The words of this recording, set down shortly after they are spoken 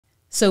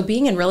So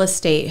being in real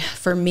estate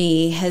for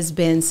me has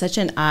been such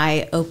an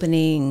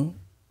eye-opening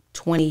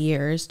 20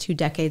 years, 2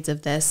 decades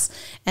of this.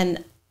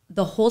 And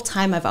the whole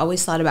time I've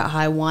always thought about how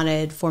I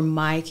wanted for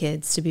my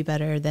kids to be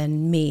better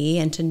than me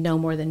and to know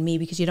more than me,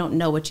 because you don't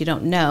know what you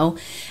don't know.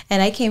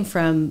 And I came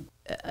from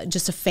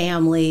just a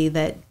family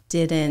that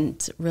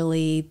didn't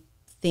really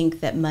think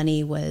that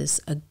money was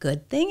a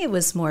good thing. It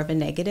was more of a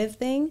negative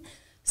thing.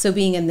 So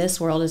being in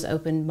this world has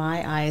opened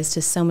my eyes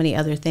to so many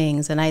other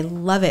things. And I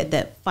love it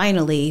that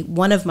finally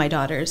one of my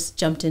daughters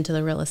jumped into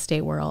the real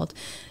estate world.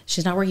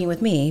 She's not working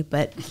with me,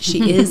 but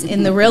she is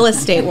in the real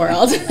estate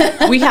world.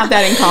 We have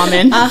that in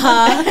common.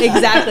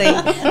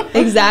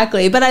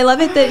 Exactly. But I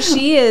love it that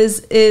she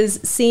is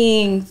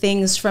seeing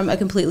things from a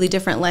completely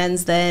different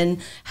lens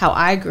than how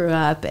I grew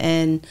up.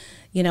 And,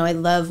 you know, I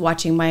love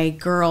watching my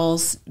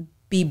girls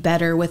be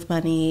better with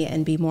money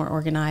and be more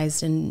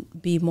organized and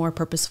be more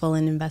purposeful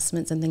in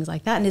investments and things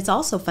like that. And it's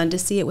also fun to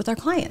see it with our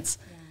clients.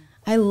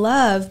 Yeah. I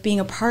love being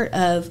a part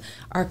of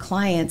our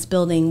clients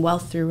building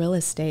wealth through real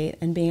estate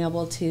and being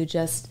able to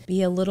just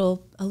be a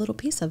little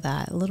piece of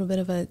that, a little bit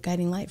of a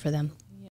guiding light for them.